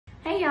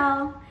Hey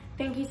y'all!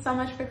 Thank you so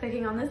much for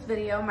clicking on this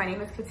video. My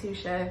name is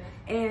Katusha,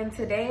 and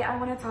today I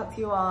want to talk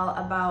to you all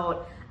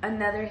about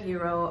another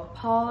hero,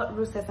 Paul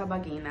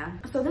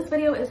Rusesabagina. So this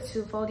video is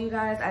twofold, you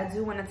guys. I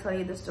do want to tell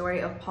you the story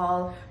of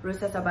Paul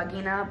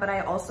Rusesabagina, but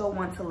I also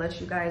want to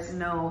let you guys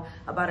know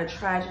about a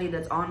tragedy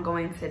that's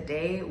ongoing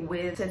today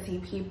with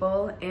Tutsi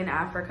people in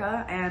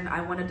Africa, and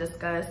I want to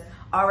discuss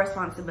our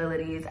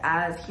responsibilities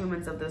as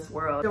humans of this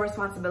world, the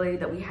responsibility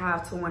that we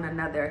have to one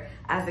another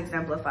as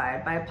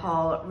exemplified by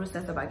Paul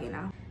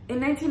Rusesabagina. In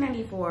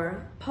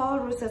 1994, Paul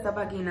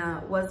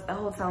Rusesabagina was a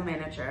hotel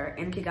manager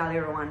in Kigali,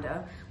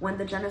 Rwanda, when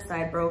the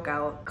genocide broke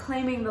out,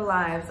 claiming the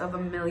lives of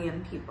 1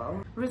 million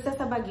people.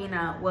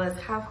 Rusesabagina was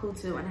half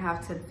Hutu and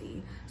half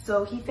Tutsi,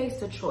 so he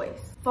faced a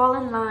choice: fall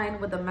in line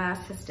with the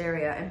mass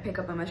hysteria and pick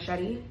up a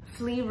machete,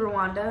 flee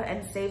Rwanda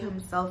and save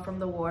himself from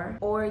the war,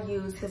 or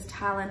use his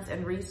talents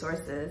and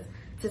resources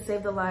to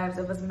save the lives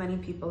of as many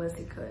people as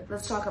he could.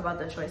 Let's talk about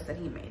the choice that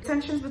he made.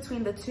 Tensions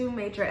between the two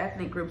major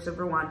ethnic groups of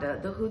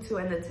Rwanda, the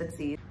Hutu and the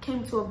Tutsi,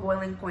 came to a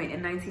boiling point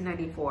in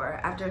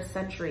 1994 after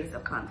centuries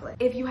of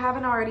conflict. If you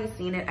haven't already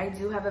seen it, I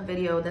do have a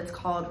video that's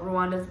called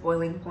Rwanda's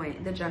Boiling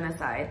Point, the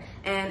Genocide,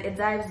 and it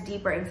dives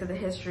deeper into the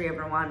history of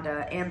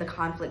Rwanda and the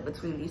conflict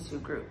between these two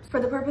groups. For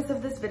the purpose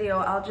of this video,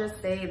 I'll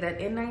just say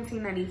that in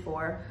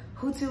 1994,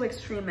 Hutu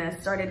extremists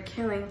started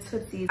killing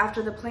Tutsis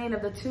after the plane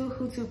of the two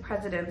Hutu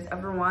presidents of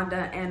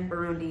Rwanda and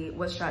Burundi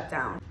was shut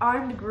down.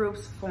 Armed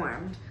groups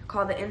formed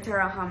called the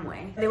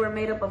Interahamwe. They were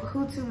made up of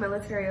Hutu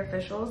military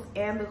officials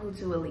and the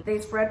Hutu elite. They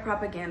spread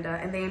propaganda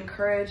and they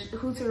encouraged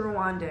Hutu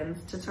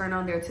Rwandans to turn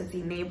on their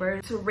Tutsi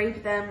neighbors, to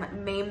rape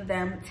them, maim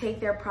them,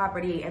 take their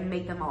property, and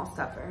make them all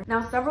suffer.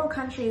 Now, several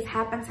countries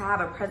happened to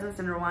have a presence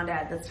in Rwanda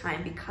at this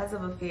time because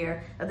of a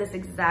fear of this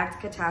exact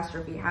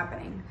catastrophe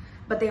happening,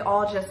 but they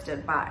all just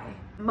stood by.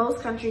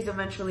 Most countries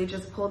eventually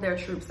just pulled their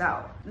troops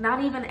out.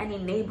 Not even any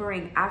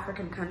neighboring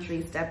African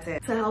countries stepped in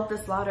to help the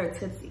slaughtered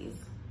Tutsis.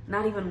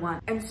 Not even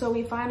one. And so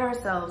we find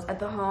ourselves at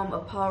the home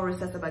of Paul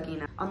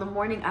Rusesabagina on the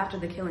morning after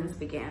the killings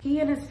began. He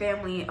and his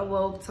family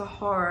awoke to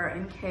horror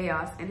and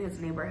chaos in his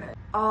neighborhood.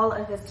 All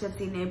of his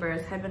Tutsi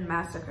neighbors had been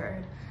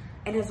massacred,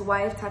 and his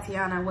wife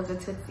Tatiana was a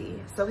Tutsi,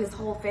 so his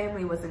whole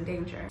family was in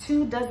danger.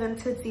 24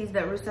 Tutsis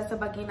that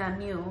Rusesabagina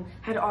knew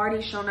had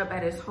already shown up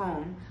at his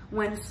home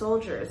when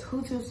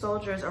Hutu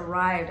soldiers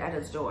arrived at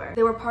his door.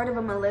 They were part of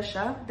a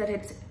militia that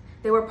had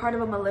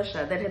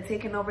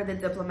taken over the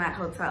Diplomat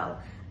Hotel,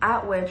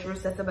 at which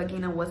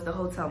Rusesabagina was the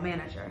hotel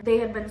manager. They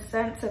had been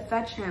sent to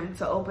fetch him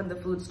to open the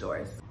food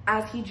stores.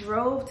 As he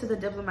drove to the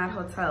Diplomat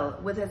Hotel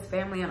with his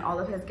family and all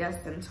of his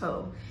guests in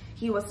tow,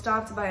 he was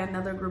stopped by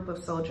another group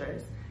of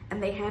soldiers,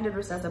 and they handed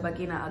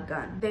Rusesabagina a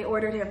gun. They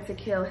ordered him to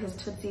kill his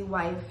Tutsi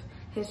wife,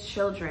 his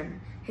children,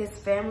 his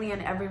family,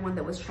 and everyone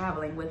that was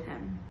traveling with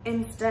him.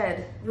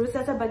 Instead,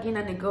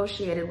 Rusesabagina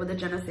negotiated with the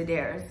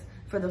genocidaires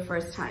for the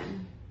first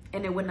time,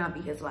 and it would not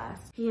be his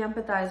last. He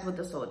empathized with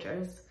the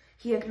soldiers.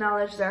 He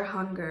acknowledged their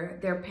hunger,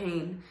 their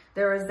pain,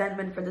 their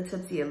resentment for the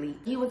Tutsi elite.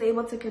 He was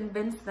able to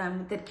convince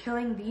them that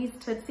killing these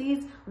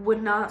Tutsis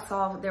would not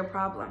solve their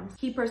problems.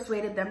 He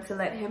persuaded them to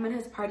let him and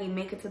his party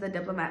make it to the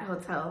Diplomat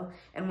Hotel,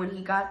 and when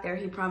he got there,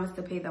 he promised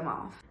to pay them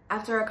off.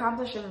 After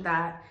accomplishing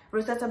that,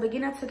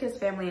 Rusesabagina took his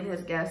family and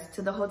his guests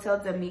to the Hotel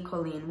de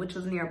Micoline, which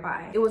was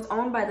nearby. It was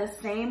owned by the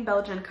same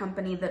Belgian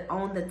company that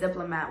owned the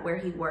Diplomat where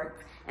he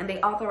worked, and they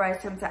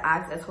authorized him to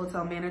act as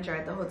hotel manager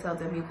at the Hotel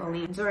de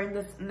Micoline during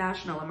this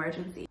national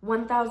emergency.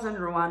 1,000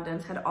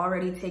 Rwandans had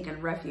already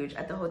taken refuge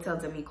at the Hotel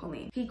de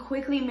Micoline. He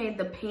quickly made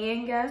the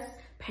paying guests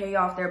pay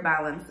off their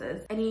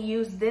balances, and he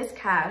used this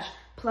cash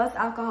plus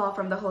alcohol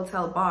from the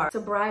hotel bar to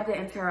bribe the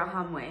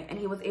Interahamwe, and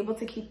he was able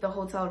to keep the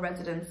hotel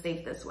residents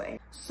safe this way.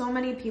 So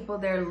many people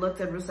there looked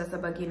at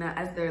Rusesabagina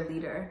as their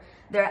leader,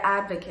 their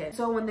advocate.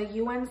 So when the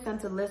UN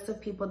sent a list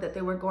of people that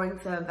they were going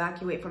to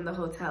evacuate from the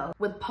hotel,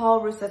 with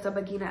Paul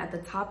Rusesabagina at the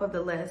top of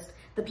the list,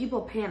 the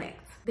people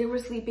panicked. They were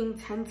sleeping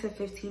 10 to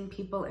 15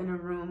 people in a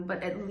room,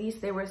 but at least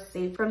they were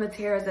safe from the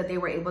terrors that they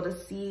were able to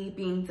see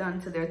being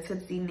done to their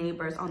Tutsi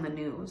neighbors on the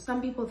news.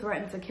 Some people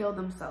threatened to kill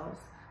themselves.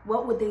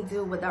 What would they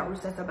do without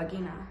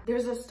Rusesabagina?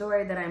 There's a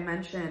story that I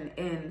mentioned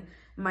in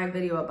my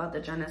video about the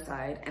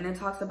genocide, and it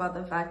talks about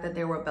the fact that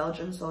there were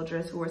Belgian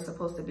soldiers who were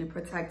supposed to be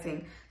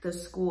protecting the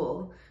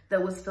school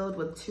that was filled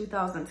with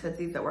 2,000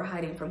 Tutsis that were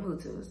hiding from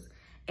Hutus.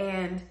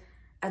 And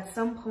at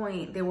some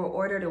point, they were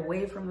ordered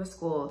away from the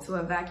school to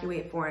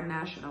evacuate foreign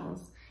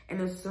nationals. And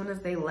as soon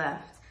as they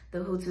left, the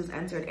Hutus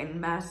entered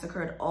and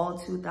massacred all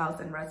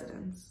 2,000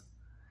 residents.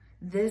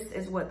 This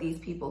is what these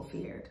people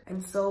feared.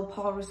 And so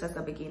Paul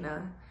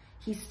Rusesabagina,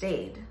 he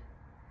stayed.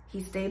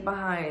 He stayed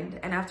behind,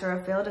 and after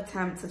a failed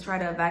attempt to try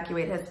to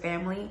evacuate his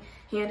family,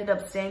 he ended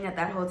up staying at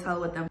that hotel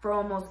with them for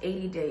almost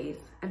 80 days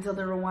until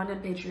the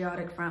Rwandan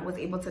Patriotic Front was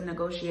able to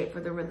negotiate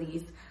for the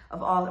release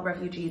of all the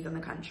refugees in the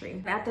country.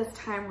 And at this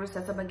time,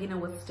 Rusesabagina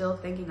was still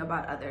thinking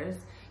about others.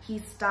 he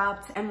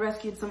stopped and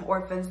rescued some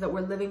orphans that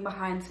were living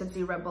behind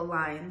Tutsi rebel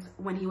lines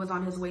when he was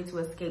on his way to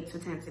escape to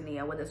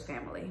Tanzania with his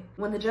family.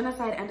 When the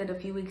genocide ended a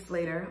few weeks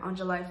later, on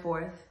July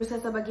 4th,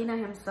 Rusesabagina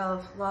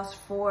himself lost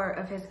 4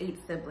 of his 8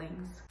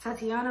 siblings.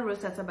 Tatiana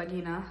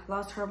Rusesabagina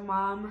lost her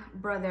mom,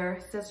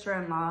 brother,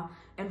 sister-in-law,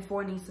 and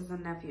 4 nieces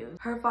and nephews.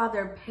 Her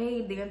father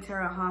paid the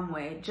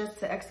Interahamwe just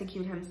to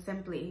execute him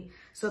simply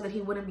so that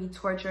he wouldn't be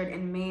tortured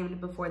and maimed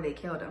before they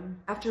killed him.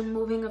 After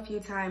moving a few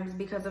times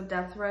because of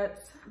death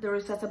threats, the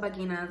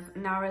Rusesabaginas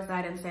now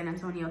reside in San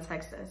Antonio,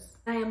 Texas.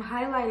 I am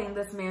highlighting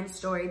this man's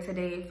story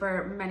today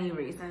for many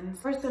reasons.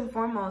 First and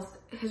foremost,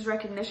 his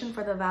recognition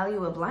for the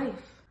value of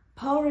life.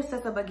 Paul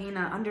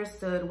Rusesabagina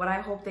understood what I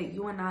hope that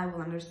you and I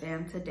will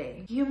understand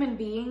today. Human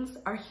beings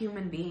are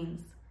human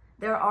beings.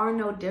 There are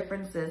no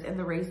differences in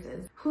the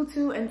races.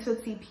 Hutu and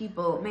Tutsi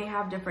people may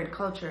have different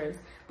cultures,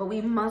 but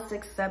we must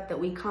accept that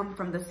we come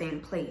from the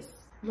same place.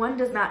 One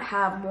does not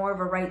have more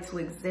of a right to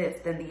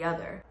exist than the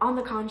other. On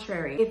the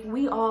contrary, if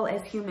we all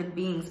as human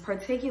beings,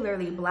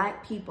 particularly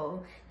Black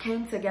people,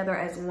 came together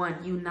as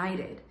one,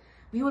 united,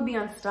 we would be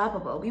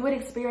unstoppable. We would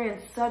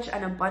experience such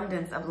an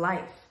abundance of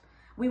life.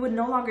 We would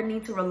no longer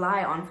need to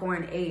rely on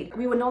foreign aid.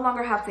 We would no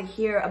longer have to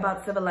hear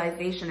about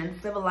civilization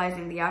and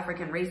civilizing the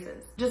African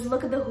races. Just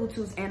look at the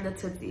Hutus and the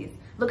Tutsis.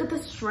 Look at the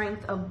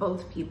strength of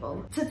both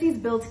people.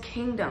 Tutsis built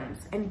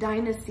kingdoms and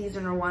dynasties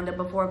in Rwanda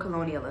before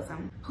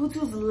colonialism.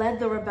 Hutus led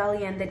the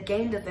rebellion that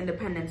gained us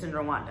independence in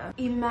Rwanda.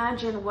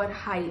 Imagine what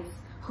heights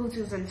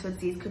Hutus and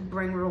Tutsis could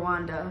bring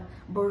Rwanda,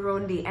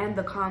 Burundi, and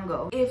the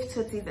Congo if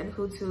Tutsis and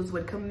Hutus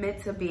would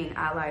commit to being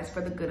allies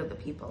for the good of the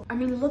people. I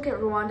mean, look at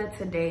Rwanda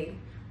today.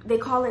 They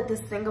call it the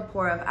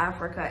Singapore of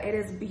Africa. It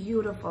is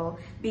beautiful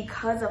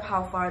because of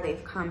how far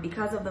they've come,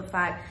 because of the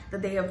fact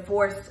that they have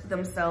forced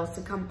themselves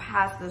to come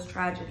past this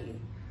tragedy.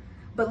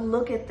 But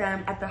look at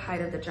them at the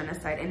height of the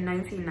genocide in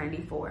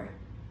 1994.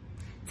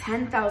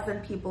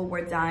 10,000 people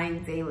were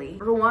dying daily.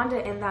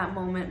 Rwanda in that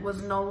moment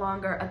was no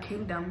longer a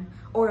kingdom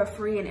or a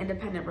free and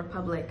independent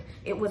republic.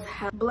 It was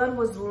hell. Blood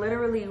was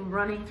literally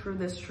running through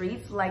the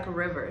streets like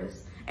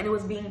rivers, and it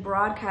was being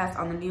broadcast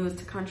on the news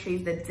to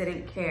countries that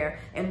didn't care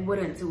and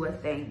wouldn't do a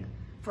thing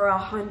for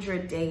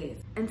 100 days.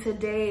 And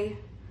today,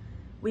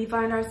 we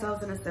find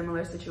ourselves in a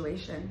similar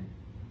situation.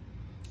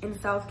 In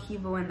South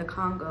Kivu in the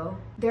Congo,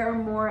 there are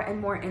more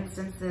and more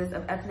instances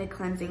of ethnic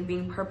cleansing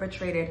being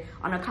perpetrated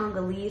on a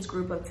Congolese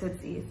group of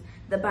Tutsis,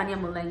 the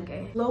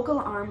Banyamulenge. Local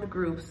armed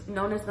groups,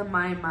 known as the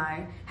Mai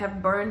Mai,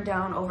 have burned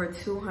down over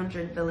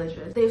 200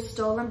 villages. They've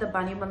stolen the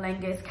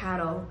Banyamulenge's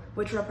cattle,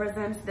 which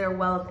represents their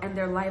wealth and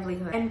their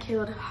livelihood, and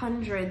killed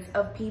hundreds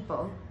of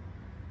people.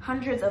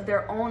 Hundreds of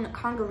their own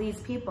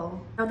Congolese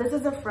people. Now, this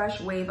is a fresh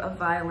wave of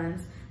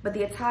violence, but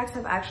the attacks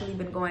have actually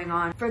been going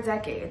on for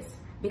decades,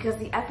 because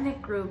the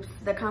ethnic groups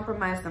that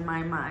comprise the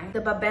Mai Mai,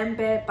 the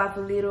Babembe,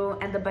 Bafuliru,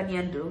 and the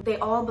Banyendu, they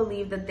all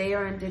believe that they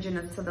are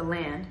indigenous to the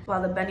land,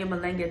 while the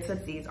Banyamulenge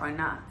Tutsis are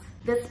not.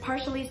 This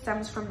partially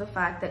stems from the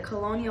fact that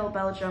colonial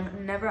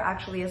Belgium never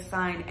actually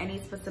assigned any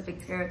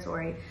specific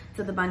territory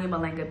to the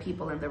Banyamulenge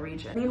people in the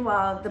region.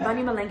 Meanwhile, the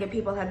Banyamulenge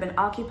people had been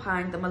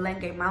occupying the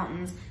Mulenge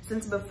Mountains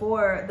since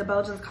before the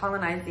Belgians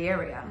colonized the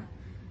area.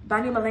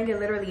 Banyamulenge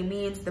literally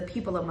means the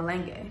people of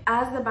Mulenge.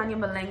 As the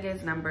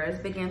Banyamulenge's numbers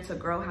began to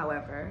grow,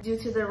 however, due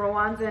to the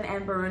Rwandan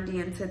and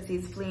Burundian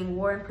Tutsis fleeing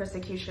war and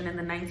persecution in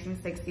the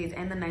 1960s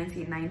and the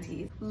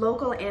 1990s,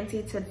 local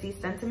anti-Tutsi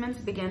sentiments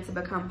began to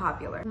become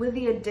popular. With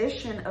the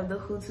addition of the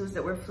Hutus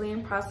that were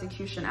fleeing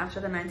prosecution after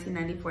the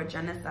 1994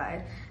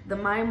 genocide, the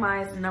Mai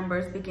Mai's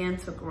numbers began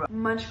to grow,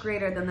 much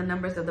greater than the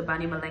numbers of the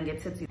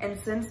Banyamulenge Tutsis. And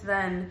since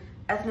then,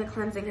 ethnic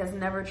cleansing has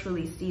never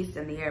truly ceased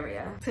in the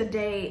area.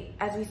 Today,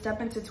 as we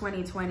step into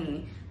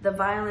 2020, the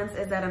violence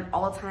is at an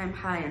all-time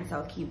high in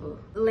South Kivu.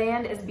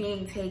 Land is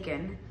being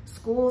taken.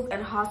 Schools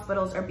and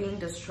hospitals are being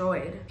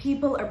destroyed.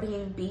 People are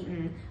being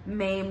beaten,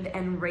 maimed,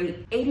 and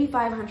raped.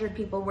 8,500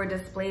 people were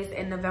displaced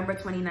in November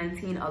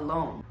 2019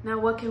 alone. Now,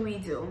 what can we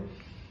do?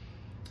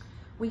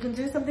 We can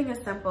do something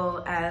as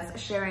simple as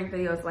sharing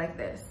videos like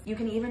this. You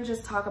can even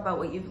just talk about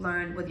what you've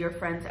learned with your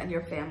friends and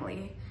your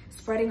family.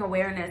 Spreading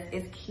awareness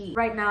is key.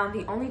 Right now,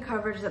 the only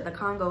coverage that the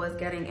Congo is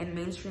getting in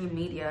mainstream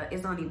media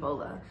is on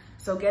Ebola.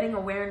 So getting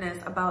awareness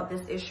about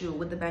this issue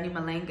with the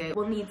Banyamulenge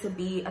will need to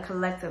be a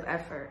collective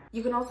effort.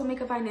 You can also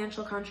make a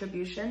financial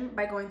contribution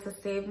by going to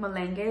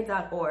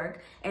savemulenge.org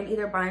and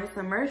either buying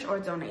some merch or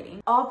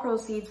donating. All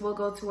proceeds will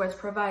go towards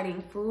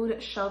providing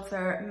food,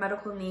 shelter,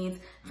 medical needs,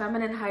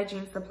 feminine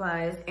hygiene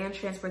supplies, and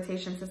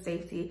transportation to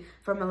safety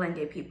for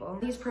Mulenge people.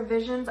 These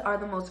provisions are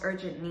the most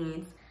urgent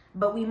needs,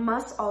 but we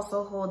must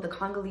also hold the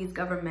Congolese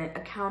government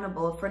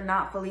accountable for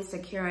not fully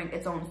securing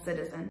its own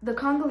citizens. The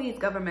Congolese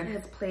government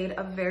has played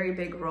a very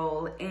big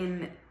role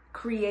in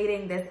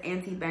creating this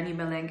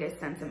anti-Banyamulenge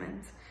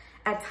sentiment.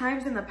 At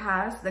times in the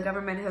past, the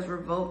government has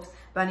revoked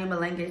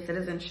Banyamulenge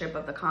citizenship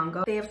of the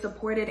Congo. They have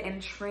supported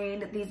and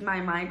trained these Mai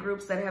Mai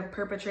groups that have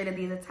perpetrated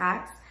these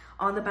attacks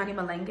on the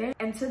Banyamulenge,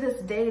 and to this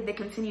day, they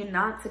continue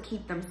not to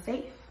keep them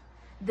safe.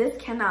 This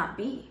cannot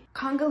be.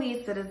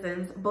 Congolese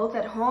citizens, both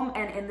at home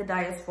and in the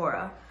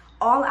diaspora,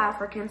 all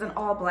Africans and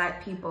all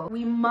Black people.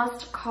 We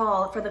must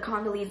call for the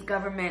Congolese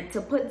government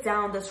to put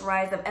down this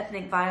rise of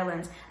ethnic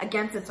violence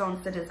against its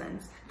own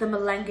citizens, the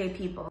Mulenge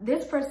people.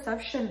 This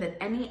perception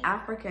that any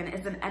African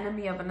is an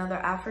enemy of another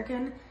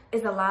African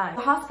is a lie.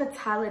 The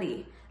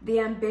hospitality,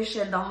 the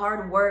ambition, the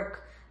hard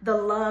work, the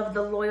love,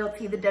 the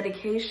loyalty, the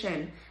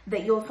dedication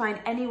that you'll find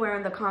anywhere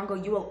in the Congo,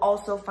 you will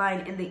also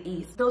find in the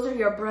East. Those are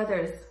your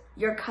brothers,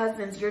 your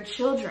cousins, your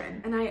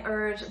children. And I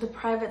urge the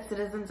private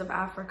citizens of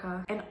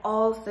Africa and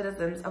all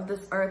citizens of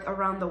this earth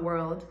around the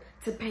world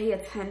to pay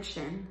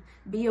attention.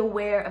 Be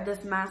aware of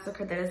this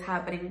massacre that is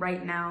happening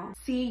right now.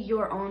 See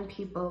your own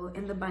people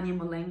in the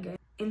Banyamulenge,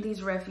 in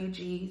these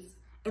refugees,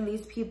 in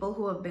these people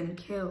who have been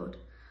killed,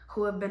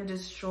 who have been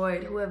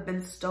destroyed, who have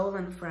been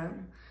stolen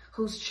from,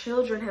 whose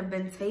children have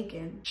been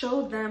taken.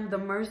 Show them the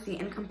mercy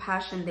and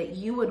compassion that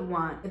you would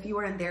want if you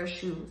were in their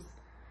shoes.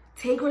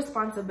 Take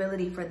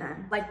responsibility for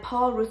them. Like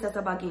Paul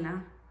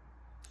Rusesabagina,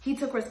 he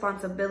took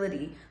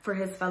responsibility for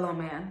his fellow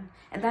man.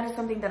 And that is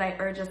something that I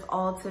urge us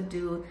all to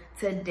do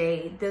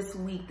today, this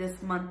week,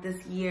 this month,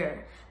 this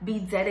year. Be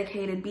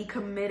dedicated, be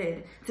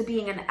committed to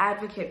being an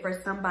advocate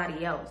for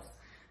somebody else.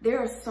 There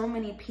are so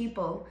many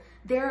people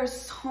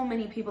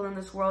in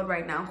this world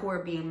right now who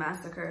are being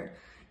massacred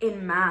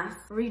in mass.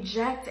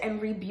 Reject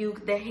and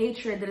rebuke the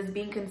hatred that is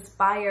being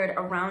conspired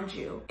around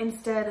you.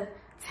 Instead,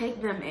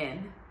 take them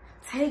in.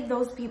 Take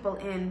those people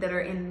in that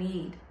are in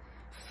need.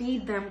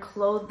 Feed them,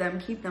 clothe them,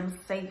 keep them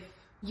safe.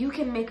 You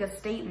can make a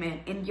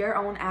statement in your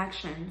own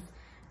actions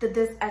that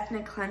this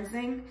ethnic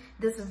cleansing,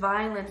 this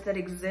violence that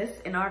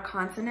exists in our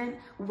continent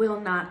will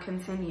not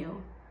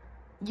continue.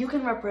 You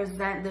can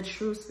represent the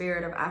true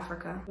spirit of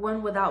Africa,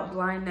 one without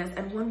blindness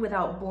and one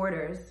without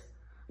borders,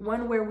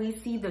 one where we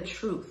see the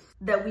truth,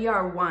 that we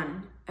are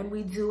one and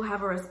we do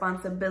have a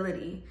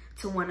responsibility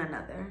to one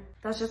another.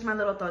 That's just my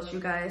little thoughts, you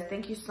guys.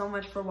 Thank you so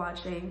much for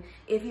watching.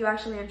 If you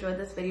actually enjoyed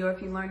this video,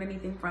 if you learned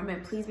anything from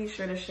it, please be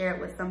sure to share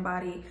it with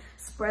somebody.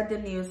 Spread the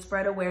news,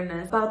 spread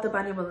awareness about the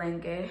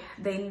Banyamulenge.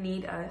 They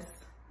need us.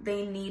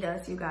 They need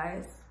us, you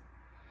guys.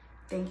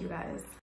 Thank you, guys.